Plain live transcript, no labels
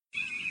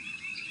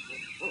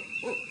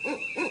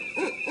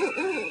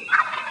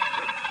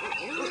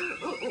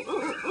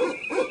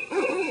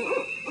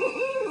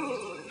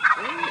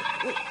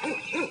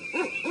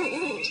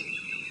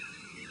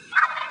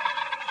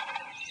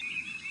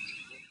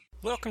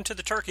Welcome to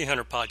the Turkey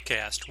Hunter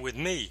Podcast with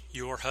me,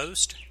 your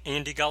host,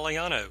 Andy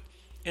Galliano.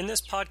 In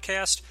this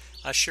podcast,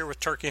 I share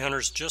with turkey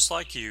hunters just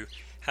like you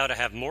how to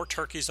have more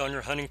turkeys on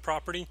your hunting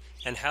property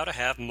and how to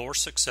have more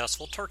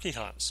successful turkey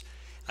hunts.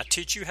 I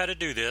teach you how to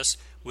do this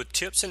with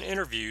tips and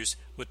interviews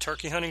with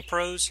turkey hunting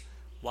pros,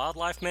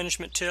 wildlife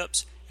management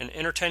tips, and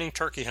entertaining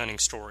turkey hunting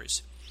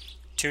stories.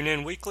 Tune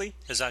in weekly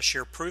as I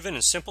share proven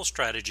and simple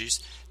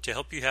strategies to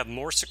help you have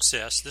more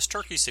success this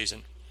turkey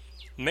season.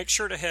 Make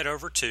sure to head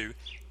over to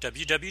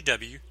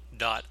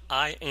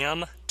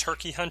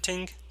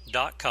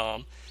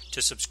www.iamturkeyhunting.com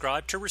to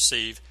subscribe to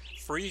receive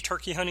free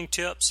turkey hunting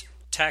tips,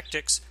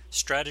 tactics,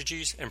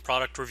 strategies, and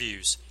product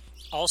reviews.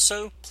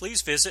 Also,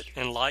 please visit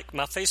and like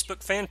my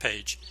Facebook fan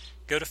page.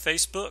 Go to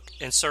Facebook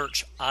and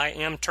search I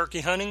Am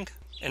Turkey Hunting,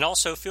 and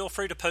also feel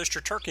free to post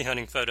your turkey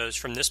hunting photos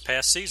from this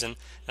past season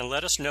and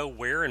let us know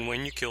where and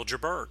when you killed your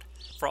bird.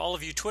 For all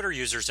of you Twitter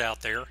users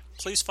out there,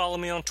 please follow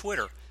me on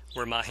Twitter,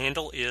 where my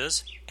handle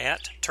is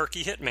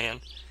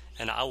 @TurkeyHitman,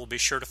 and I will be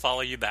sure to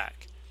follow you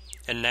back.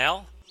 And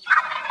now,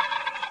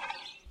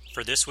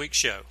 for this week's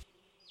show.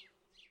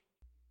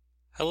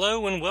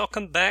 Hello and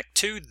welcome back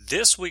to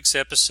this week's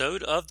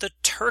episode of the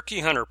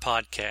Turkey Hunter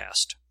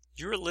Podcast.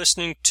 You're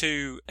listening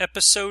to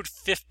episode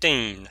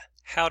 15,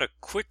 How to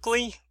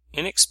Quickly,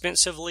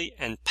 Inexpensively,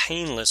 and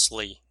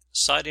Painlessly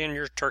Sight in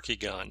Your Turkey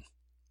Gun.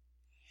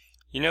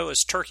 You know,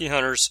 as turkey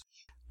hunters,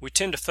 we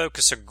tend to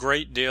focus a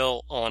great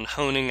deal on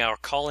honing our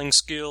calling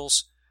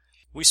skills.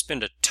 We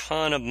spend a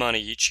ton of money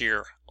each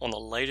year on the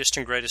latest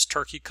and greatest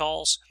turkey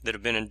calls that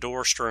have been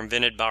endorsed or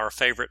invented by our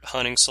favorite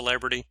hunting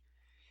celebrity.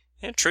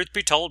 And truth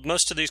be told,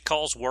 most of these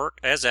calls work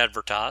as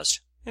advertised,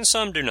 and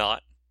some do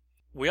not.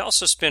 We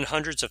also spend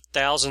hundreds of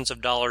thousands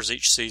of dollars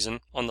each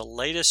season on the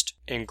latest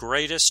and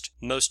greatest,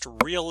 most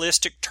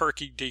realistic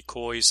turkey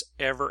decoys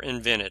ever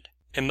invented.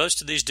 And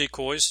most of these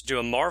decoys do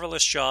a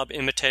marvelous job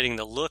imitating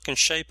the look and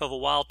shape of a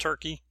wild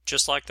turkey,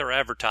 just like they're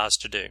advertised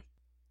to do.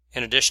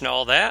 In addition to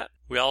all that,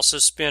 we also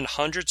spend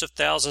hundreds of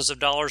thousands of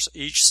dollars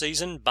each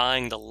season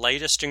buying the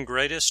latest and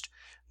greatest,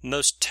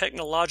 most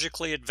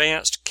technologically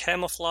advanced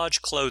camouflage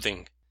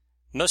clothing.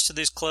 Most of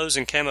these clothes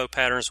and camo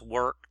patterns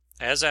work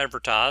as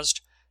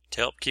advertised to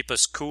help keep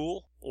us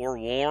cool or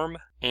warm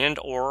and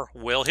or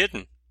well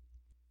hidden.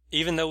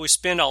 Even though we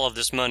spend all of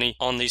this money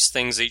on these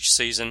things each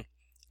season,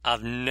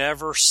 I've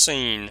never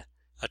seen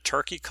a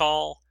turkey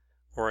call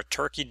or a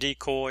turkey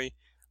decoy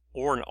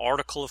or an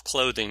article of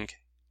clothing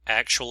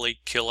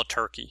actually kill a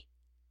turkey.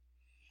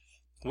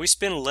 We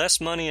spend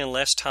less money and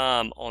less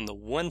time on the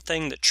one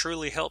thing that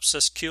truly helps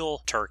us kill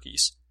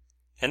turkeys,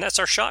 and that's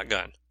our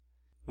shotgun.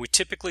 We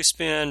typically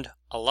spend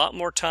a lot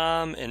more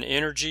time and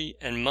energy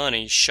and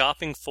money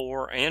shopping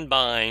for and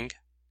buying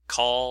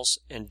calls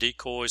and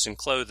decoys and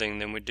clothing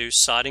than we do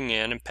sighting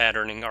in and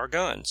patterning our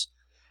guns.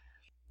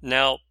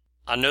 Now,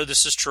 I know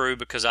this is true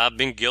because I've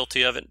been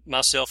guilty of it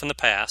myself in the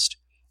past,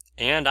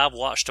 and I've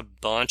watched a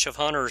bunch of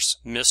hunters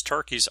miss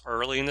turkeys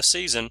early in the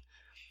season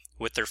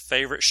with their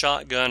favorite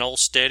shotgun, Old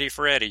Steady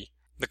Freddy,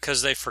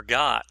 because they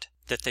forgot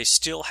that they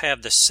still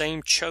have the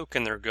same choke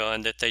in their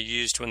gun that they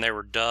used when they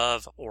were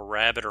dove or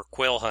rabbit or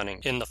quail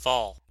hunting in the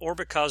fall, or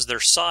because their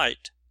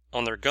sight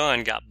on their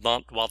gun got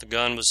bumped while the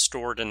gun was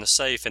stored in the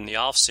safe in the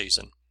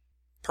off-season.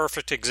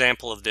 Perfect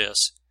example of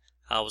this.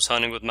 I was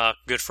hunting with my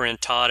good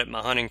friend Todd at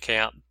my hunting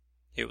camp.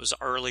 It was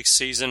early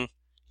season,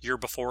 year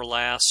before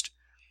last.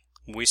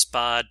 We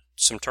spied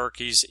some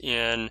turkeys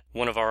in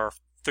one of our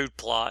food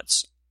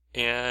plots,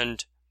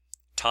 and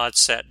Todd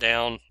sat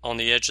down on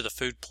the edge of the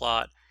food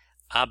plot.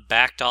 I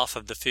backed off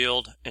of the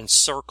field and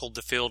circled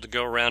the field to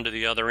go around to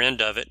the other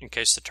end of it in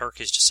case the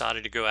turkeys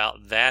decided to go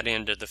out that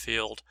end of the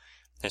field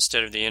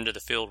instead of the end of the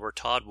field where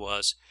Todd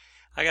was.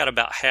 I got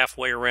about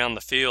halfway around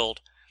the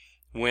field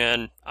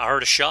when I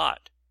heard a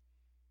shot.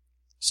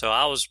 So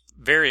I was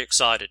very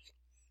excited.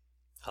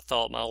 I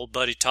thought my old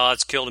buddy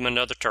Todd's killed him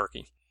another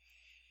turkey.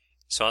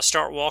 So I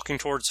start walking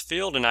towards the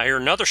field and I hear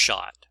another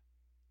shot.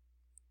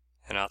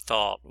 And I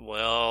thought,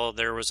 well,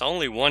 there was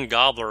only one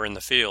gobbler in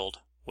the field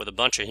with a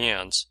bunch of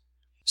hens.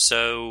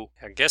 So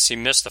I guess he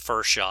missed the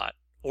first shot.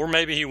 Or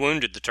maybe he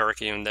wounded the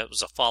turkey and that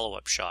was a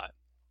follow-up shot.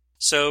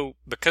 So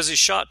because he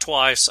shot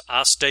twice,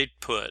 I stayed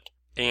put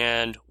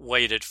and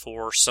waited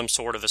for some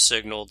sort of a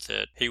signal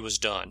that he was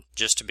done,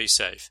 just to be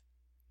safe.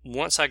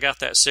 Once I got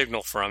that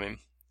signal from him,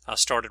 I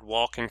started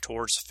walking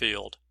towards the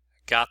field,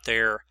 got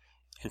there,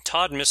 and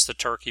Todd missed the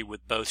turkey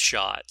with both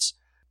shots.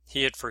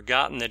 He had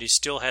forgotten that he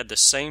still had the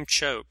same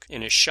choke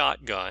in his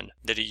shotgun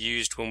that he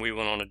used when we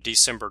went on a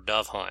December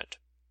dove hunt.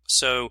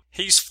 So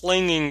he's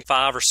flinging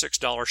 $5 or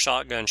 $6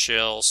 shotgun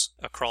shells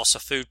across a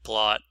food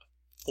plot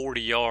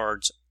 40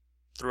 yards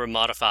through a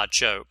modified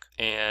choke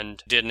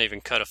and didn't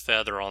even cut a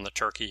feather on the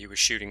turkey he was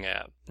shooting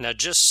at. Now,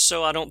 just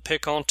so I don't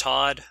pick on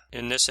Todd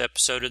in this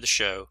episode of the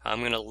show, I'm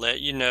going to let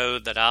you know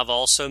that I've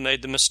also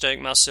made the mistake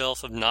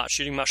myself of not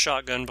shooting my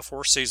shotgun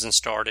before season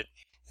started.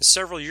 And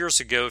several years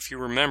ago, if you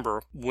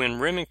remember, when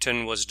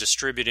Remington was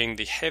distributing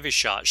the heavy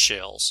shot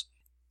shells,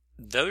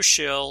 those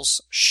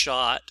shells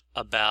shot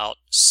about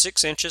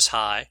 6 inches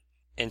high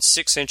and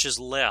 6 inches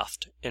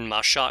left in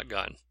my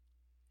shotgun.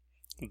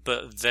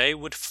 but they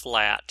would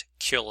flat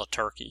kill a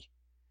turkey.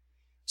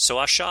 So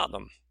I shot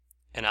them,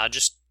 and I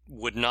just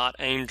would not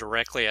aim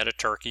directly at a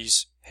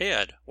turkey's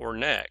head or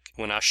neck.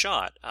 When I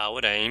shot, I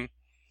would aim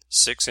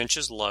 6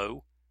 inches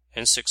low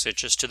and 6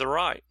 inches to the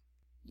right.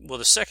 Well,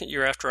 the second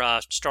year after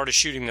I started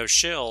shooting those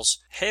shells,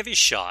 Heavy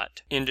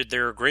Shot ended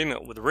their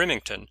agreement with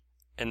Remington,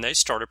 and they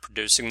started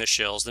producing the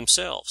shells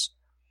themselves.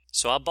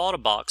 So I bought a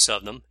box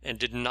of them and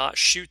did not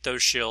shoot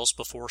those shells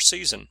before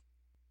season.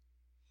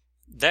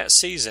 That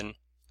season,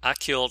 I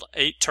killed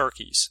 8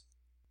 turkeys,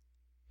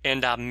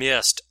 and I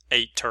missed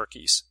 8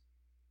 turkeys.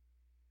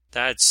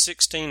 I had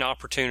 16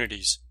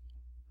 opportunities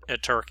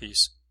at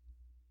turkeys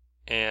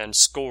and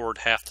scored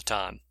half the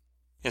time.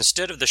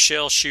 Instead of the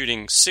shells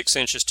shooting 6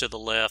 inches to the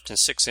left and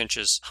 6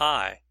 inches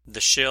high,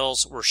 the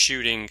shells were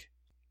shooting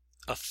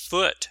a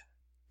foot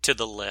to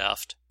the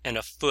left and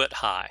a foot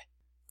high.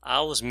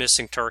 I was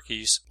missing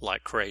turkeys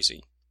like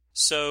crazy.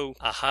 So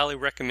I highly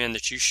recommend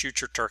that you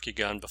shoot your turkey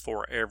gun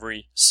before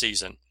every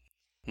season.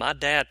 My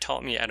dad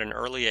taught me at an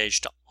early age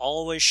to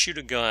always shoot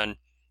a gun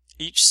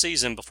each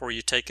season before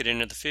you take it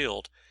into the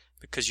field,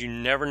 because you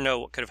never know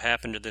what could have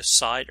happened to the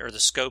sight or the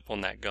scope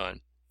on that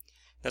gun.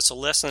 That's a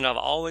lesson that I've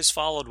always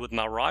followed with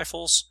my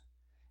rifles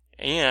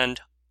and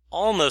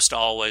almost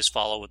always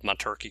follow with my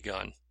turkey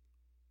gun.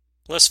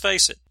 Let's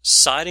face it,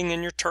 sighting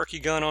in your turkey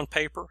gun on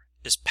paper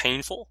is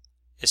painful,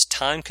 it's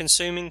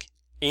time-consuming,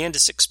 and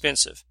it's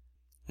expensive.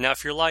 Now,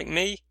 if you're like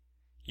me,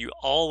 you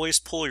always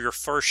pull your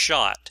first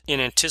shot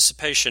in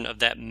anticipation of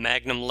that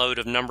magnum load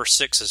of number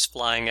 6s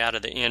flying out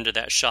of the end of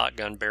that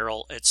shotgun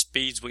barrel at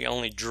speeds we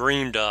only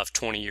dreamed of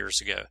 20 years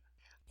ago.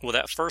 Well,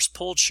 that first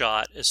pulled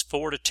shot is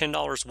 $4 to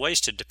 $10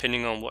 wasted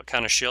depending on what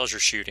kind of shells you're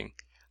shooting.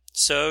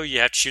 So you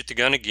have to shoot the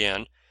gun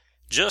again,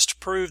 just to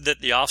prove that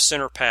the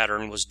off-center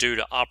pattern was due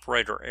to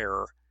operator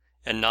error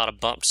and not a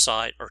bumped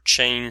sight or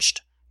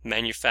changed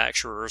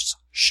manufacturer's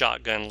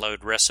shotgun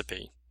load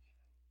recipe.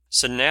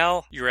 So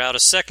now you're out a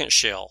second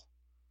shell,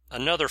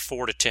 another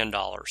 $4 to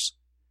 $10.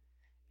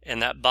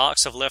 And that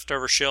box of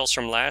leftover shells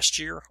from last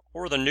year,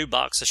 or the new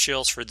box of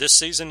shells for this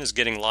season, is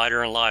getting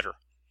lighter and lighter.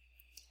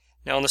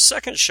 Now on the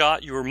second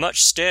shot you were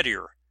much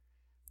steadier,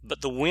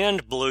 but the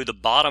wind blew the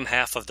bottom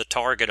half of the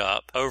target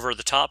up over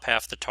the top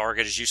half of the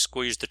target as you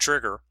squeezed the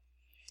trigger,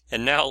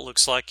 and now it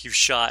looks like you've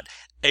shot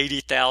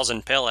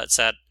 80,000 pellets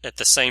at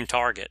the same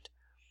target.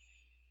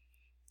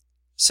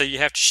 So you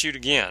have to shoot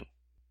again,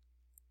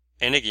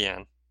 and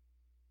again,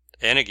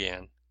 and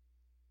again,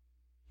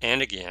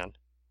 and again,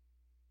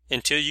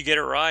 until you get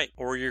it right,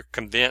 or you're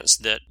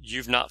convinced that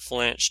you've not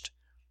flinched,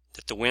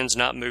 that the wind's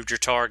not moved your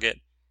target,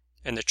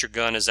 and that your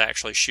gun is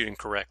actually shooting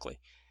correctly.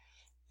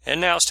 And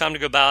now it's time to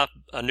go buy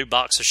a new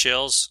box of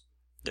shells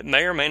that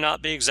may or may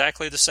not be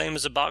exactly the same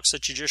as the box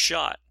that you just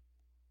shot.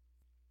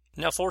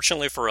 Now,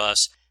 fortunately for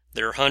us,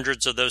 there are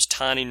hundreds of those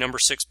tiny number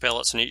 6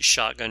 pellets in each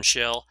shotgun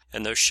shell,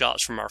 and those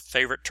shots from our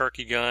favorite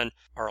turkey gun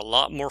are a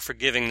lot more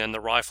forgiving than the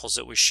rifles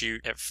that we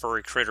shoot at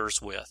furry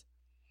critters with.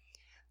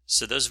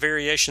 So those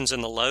variations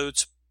in the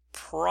loads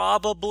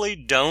probably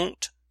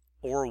don't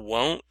or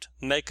won't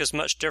make as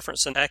much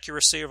difference in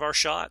accuracy of our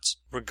shots.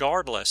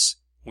 Regardless,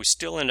 we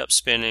still end up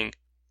spending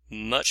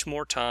much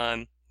more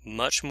time,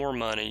 much more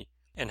money,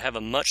 and have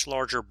a much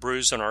larger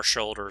bruise on our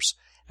shoulders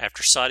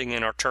after sighting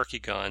in our turkey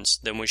guns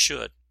than we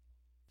should.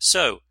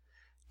 So,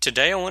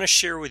 today I want to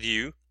share with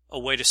you a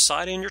way to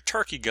sight in your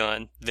turkey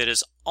gun that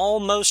is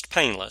almost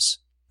painless,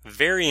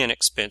 very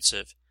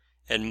inexpensive,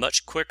 and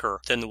much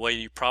quicker than the way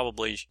you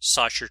probably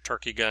sight your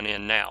turkey gun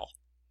in now.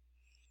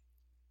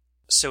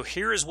 So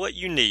here is what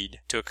you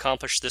need to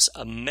accomplish this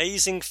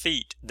amazing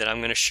feat that I'm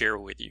going to share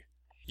with you.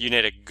 You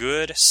need a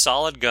good,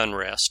 solid gun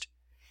rest.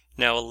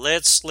 Now, a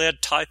lead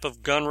sled type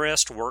of gun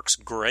rest works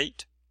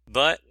great,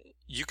 but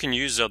you can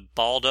use a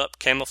balled-up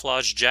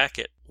camouflage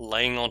jacket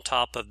laying on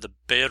top of the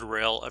bed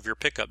rail of your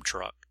pickup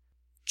truck.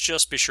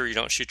 Just be sure you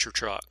don't shoot your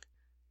truck.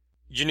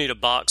 You need a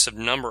box of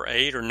number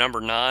 8 or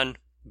number 9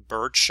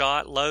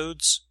 birdshot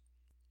loads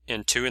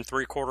in 2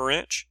 3/4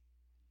 inch.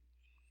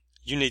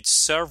 You need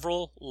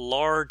several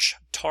large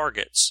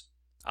targets.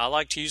 I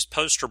like to use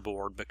poster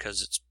board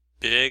because it's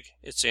big,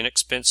 it's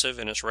inexpensive,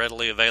 and it's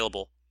readily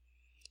available.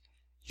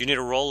 You need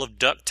a roll of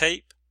duct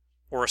tape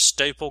or a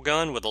staple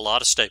gun with a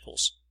lot of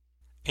staples.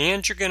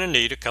 And you're going to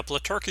need a couple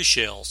of turkey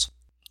shells.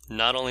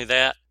 Not only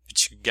that,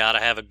 but you got to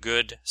have a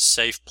good,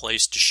 safe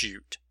place to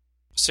shoot.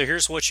 So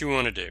here's what you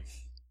want to do.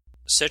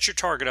 Set your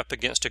target up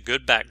against a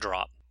good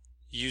backdrop.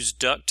 Use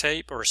duct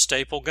tape or a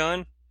staple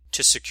gun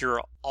to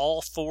secure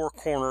all 4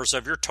 corners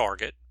of your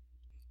target.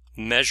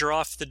 Measure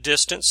off the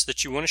distance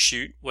that you want to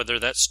shoot, whether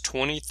that's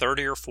 20,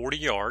 30, or 40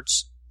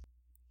 yards.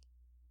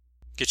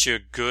 Get you a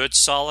good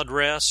solid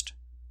rest.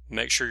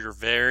 Make sure you're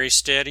very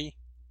steady.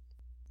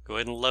 Go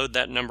ahead and load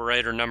that number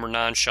 8 or number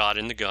 9 shot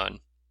in the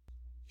gun.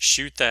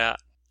 Shoot that.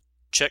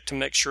 Check to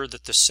make sure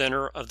that the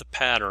center of the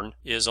pattern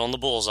is on the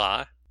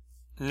bullseye.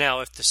 Now,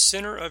 if the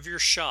center of your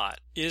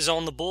shot is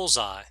on the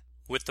bullseye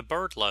with the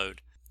bird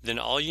load, then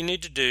all you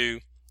need to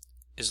do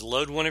is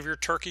load one of your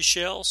turkey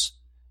shells,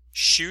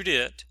 shoot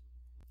it,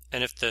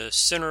 And if the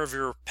center of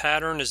your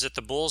pattern is at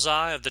the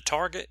bullseye of the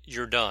target,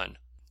 you're done.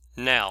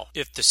 Now,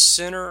 if the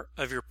center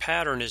of your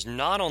pattern is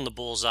not on the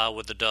bullseye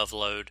with the dove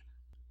load,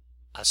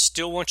 I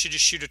still want you to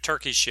shoot a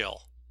turkey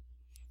shell.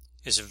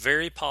 It's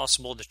very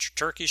possible that your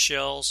turkey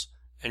shells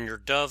and your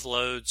dove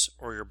loads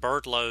or your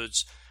bird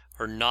loads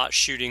are not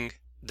shooting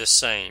the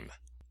same.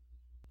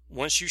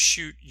 Once you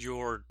shoot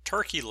your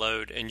turkey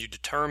load and you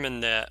determine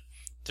that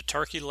the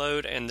turkey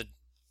load and the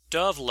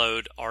dove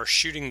load are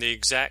shooting the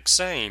exact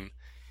same,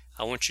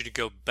 I want you to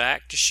go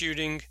back to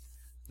shooting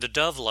the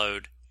dove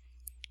load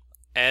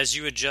as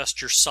you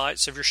adjust your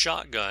sights of your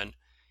shotgun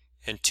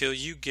until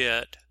you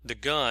get the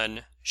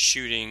gun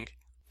shooting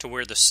to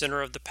where the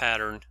center of the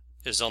pattern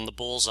is on the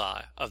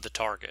bullseye of the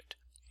target.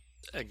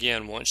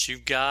 Again, once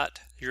you've got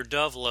your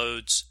dove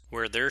loads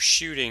where they're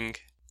shooting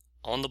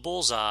on the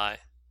bullseye,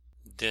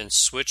 then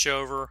switch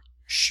over,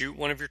 shoot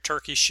one of your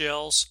turkey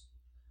shells.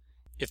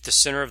 If the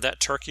center of that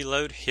turkey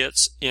load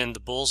hits in the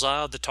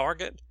bullseye of the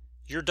target,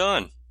 you're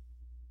done.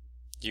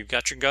 You've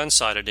got your gun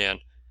sighted in.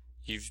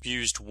 You've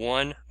used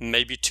 1,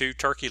 maybe 2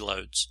 turkey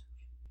loads.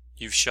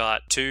 You've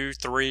shot 2,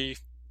 3,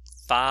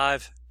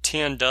 5,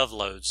 10 dove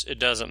loads. It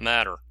doesn't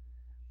matter.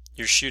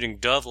 You're shooting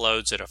dove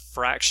loads at a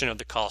fraction of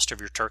the cost of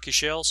your turkey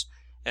shells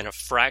and a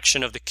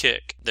fraction of the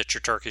kick that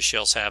your turkey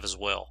shells have as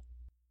well.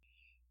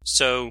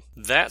 So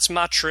that's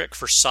my trick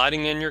for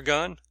sighting in your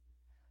gun.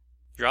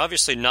 You're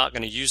obviously not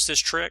going to use this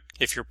trick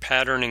if you're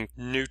patterning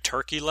new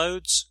turkey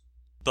loads,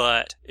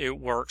 but it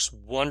works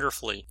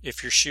wonderfully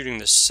if you're shooting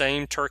the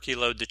same turkey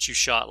load that you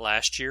shot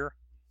last year,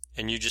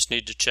 and you just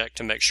need to check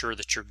to make sure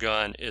that your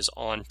gun is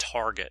on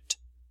target.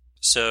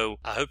 So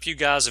I hope you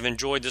guys have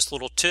enjoyed this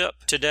little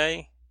tip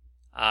today.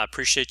 I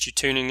appreciate you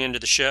tuning into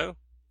the show.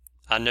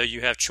 I know you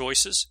have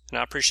choices, and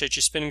I appreciate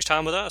you spending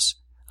time with us.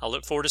 I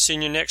look forward to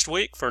seeing you next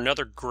week for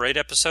another great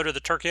episode of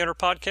the Turkey Hunter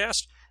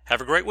Podcast. Have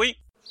a great week.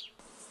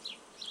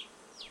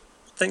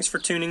 Thanks for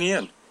tuning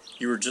in.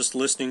 You were just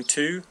listening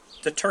to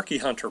the Turkey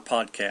Hunter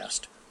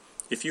Podcast.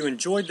 If you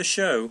enjoyed the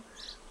show,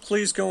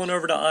 please go on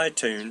over to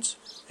iTunes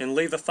and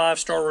leave a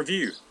 5-star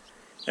review.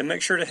 And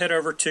make sure to head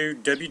over to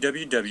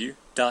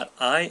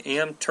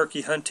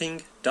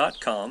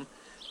www.iamturkeyhunting.com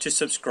to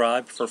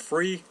subscribe for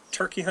free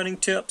turkey hunting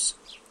tips,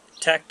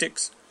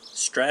 tactics,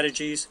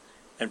 strategies,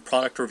 and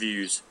product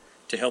reviews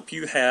to help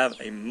you have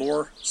a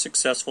more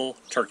successful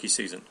turkey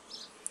season.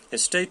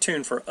 And stay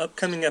tuned for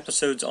upcoming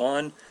episodes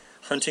on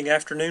hunting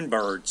afternoon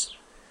birds,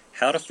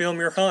 how to film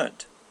your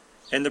hunt,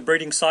 and the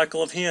breeding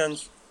cycle of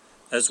hens,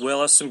 as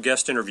well as some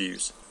guest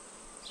interviews.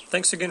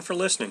 Thanks again for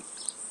listening.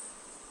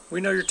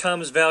 We know your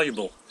time is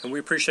valuable, and we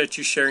appreciate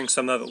you sharing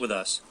some of it with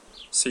us.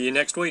 See you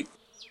next week.